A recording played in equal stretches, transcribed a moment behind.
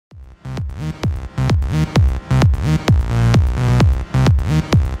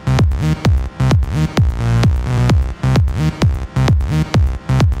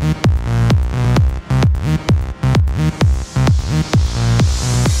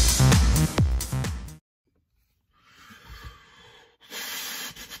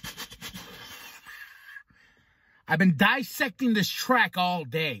I've been dissecting this track all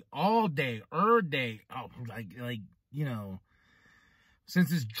day, oh, like, you know,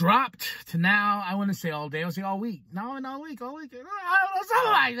 since it's dropped to now. I wouldn't say all day, I'll say all week. No, all week. Something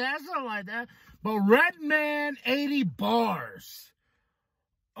like that. But Redman, 80 bars.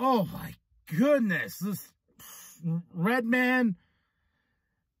 Oh my goodness. This Redman,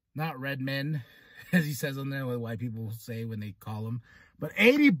 not Redman, as he says on there, what white people say when they call him, but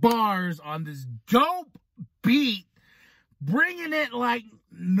 80 bars on this dope beat, bringing it like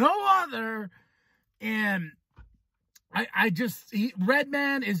no other. And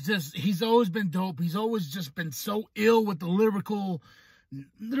Redman is just, he's always been dope. He's always just been so ill with the lyrical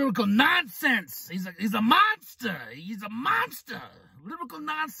nonsense. He's a monster. He's a monster. Lyrical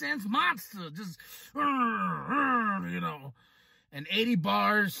nonsense monster. Just, you know. And 80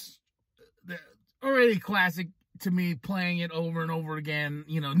 bars, already classic to me, playing it over and over again.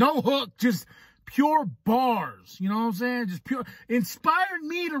 You know, no hook, just pure bars. You know what I'm saying? Just pure. Inspired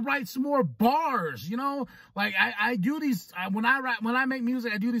me to write some more bars. You know, like I do these when I make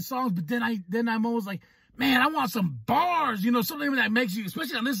music, I do these songs, but then I'm always like, man, I want some bars. You know, something that makes you,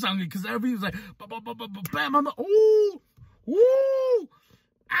 especially on this song, because everybody's like, bam, I'm like, ooh,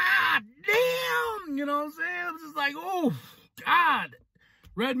 ah, damn. You know what I'm saying? I'm just like, oh, God.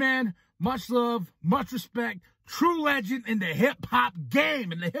 Redman, much love, much respect, true legend in the hip-hop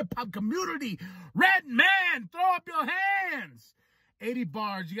game, in the hip-hop community. Redman, throw up your hands. 80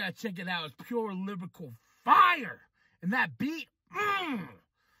 bars, you gotta check it out. It's pure lyrical fire. And that beat,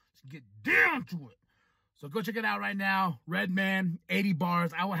 let's get down to it. So go check it out right now. Redman, 80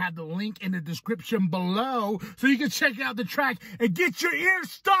 bars. I will have the link in the description below so you can check out the track and get your ears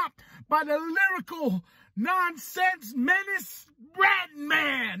stopped by the lyrical nonsense menace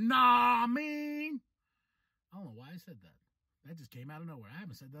Redman. Nah, I mean, I don't know why I said that. That just came out of nowhere. I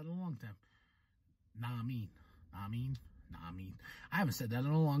haven't said that in a long time. Nah, I mean. I haven't said that in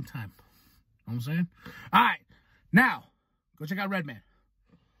a long time. You know what I'm saying? All right. Now, go check out Redman.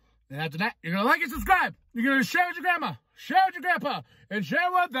 And after that, you're going to like and subscribe. You're going to share with your grandma, share with your grandpa, and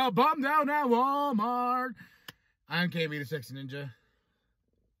share with the bum down at Walmart. I'm KB the Sexy Ninja.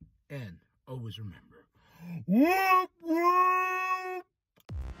 And always remember, whoop, whoop.